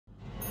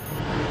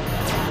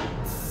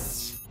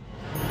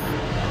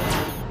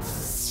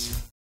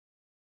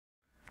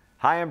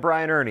Hi, I'm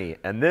Brian Erni,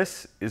 and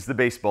this is the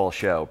Baseball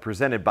Show,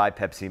 presented by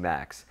Pepsi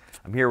Max.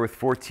 I'm here with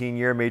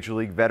 14-year Major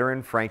League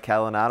veteran Frank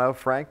Catalanotto.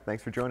 Frank,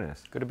 thanks for joining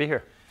us. Good to be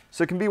here.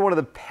 So it can be one of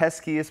the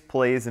peskiest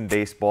plays in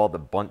baseball, the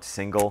bunt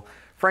single.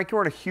 Frank, you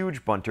weren't a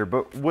huge bunter,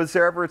 but was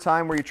there ever a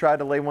time where you tried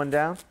to lay one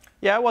down?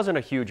 Yeah, I wasn't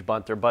a huge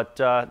bunter, but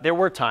there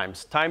were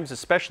times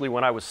especially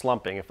when I was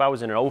slumping. If I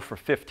was in an 0 for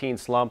 15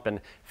 slump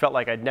and felt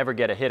like I'd never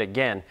get a hit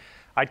again,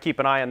 I'd keep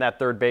an eye on that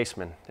third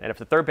baseman. And if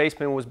the third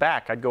baseman was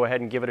back, I'd go ahead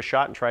and give it a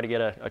shot and try to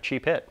get a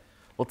cheap hit.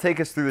 Well,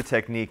 take us through the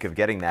technique of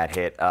getting that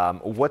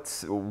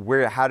wit.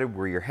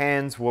 Were your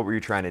hands? What were you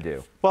trying to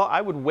do? Well,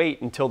 I would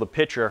wait until the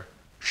pitcher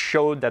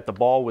showed that the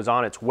ball was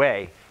on its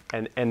way,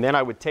 and then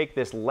I would take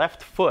this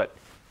left foot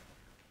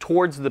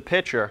towards the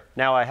pitcher.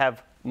 Now I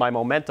have my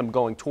momentum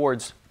going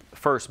towards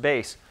first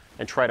base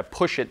and try to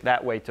push it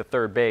that way to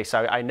third base.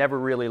 I never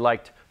really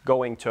liked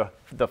going to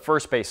the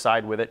first base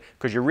side with it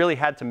because you really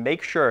had to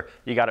make sure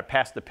you got it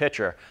past the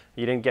pitcher.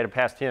 You didn't get it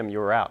past him, you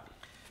were out.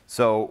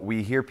 So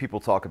we hear people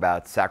talk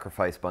about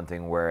sacrifice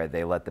bunting where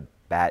they let the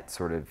bat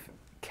sort of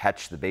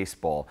catch the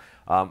baseball.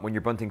 When you're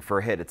bunting for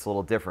a hit, it's a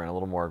little different, a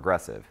little more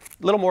aggressive.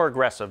 A little more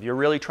aggressive. You're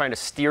really trying to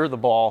steer the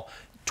ball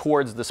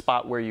towards the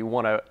spot where you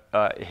want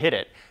to hit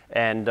it.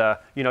 And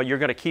you're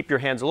going to keep your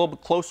hands a little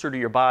bit closer to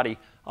your body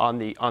on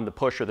the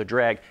push or the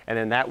drag, and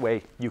then that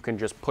way you can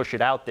just push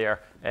it out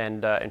there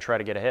and try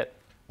to get a hit.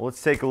 Well,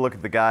 let's take a look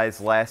at the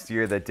guys last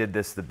year that did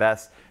this the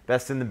best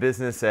in the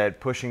business at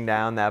pushing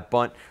down that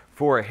bunt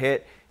for a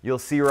hit. You'll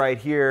see right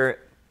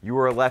here, you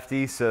were a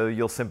lefty, so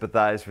you'll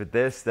sympathize with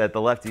this, that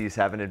the lefties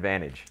have an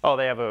advantage. Oh,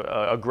 they have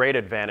a great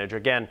advantage.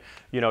 Again,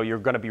 you're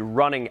going to be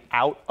running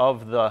out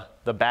of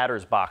the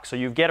batter's box, so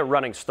you get a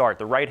running start.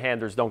 The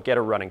right-handers don't get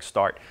a running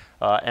start.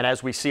 And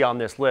as we see on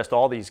this list,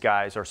 all these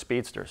guys are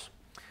speedsters.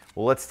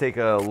 Well, let's take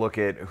a look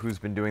at who's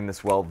been doing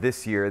this well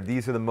this year.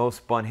 These are the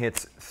most bunt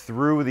hits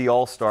through the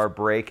All-Star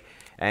break.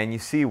 And you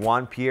see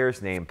Juan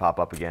Pierre's name pop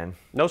up again.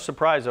 No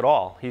surprise at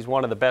all. He's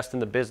one of the best in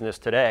the business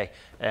today.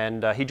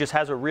 And he just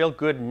has a real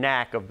good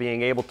knack of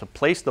being able to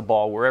place the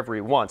ball wherever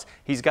he wants.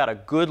 He's got a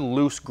good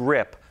loose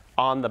grip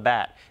on the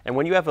bat. And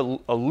when you have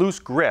a loose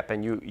grip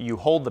and you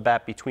hold the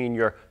bat between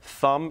your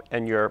thumb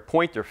and your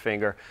pointer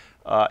finger,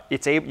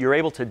 you're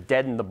able to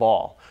deaden the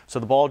ball. So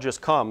the ball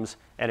just comes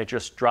and it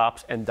just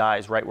drops and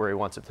dies right where he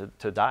wants it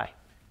to die.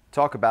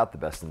 Talk about the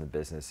best in the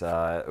business.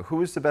 Who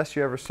was the best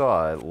you ever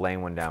saw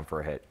laying one down for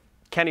a hit?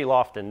 Kenny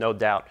Lofton, no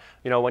doubt.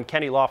 When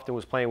Kenny Lofton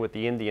was playing with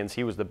the Indians,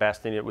 he was the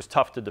best, and it was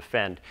tough to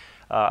defend.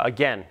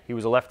 Again, he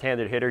was a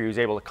left-handed hitter. He was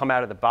able to come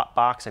out of the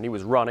box, and he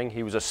was running.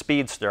 He was a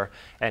speedster,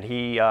 and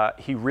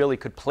he really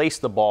could place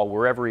the ball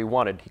wherever he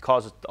wanted. He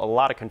caused a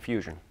lot of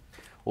confusion.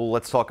 Well,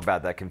 let's talk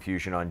about that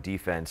confusion on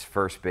defense.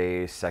 First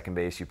base, second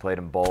base, you played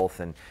them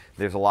both, and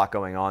there's a lot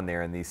going on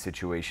there in these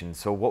situations.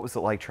 So what was it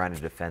like trying to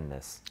defend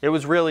this? It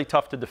was really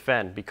tough to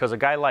defend because a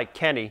guy like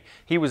Kenny,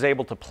 he was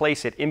able to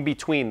place it in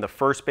between the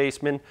first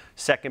baseman,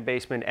 second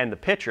baseman, and the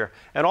pitcher.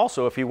 And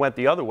also, if he went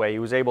the other way, he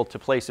was able to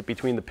place it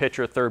between the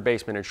pitcher, third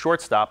baseman, and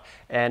shortstop.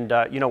 And,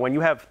 when you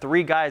have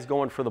three guys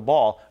going for the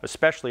ball,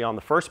 especially on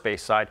the first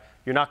base side,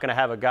 you're not going to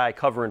have a guy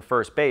covering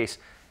first base.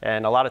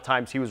 And a lot of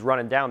times he was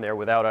running down there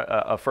without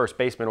a first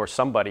baseman or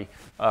somebody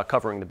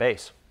covering the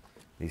base.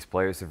 These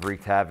players have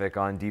wreaked havoc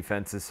on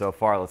defenses so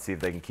far. Let's see if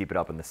they can keep it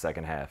up in the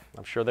second half.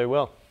 I'm sure they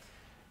will.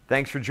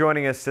 Thanks for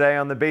joining us today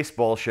on the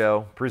Baseball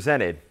Show,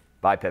 presented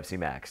by Pepsi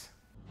Max.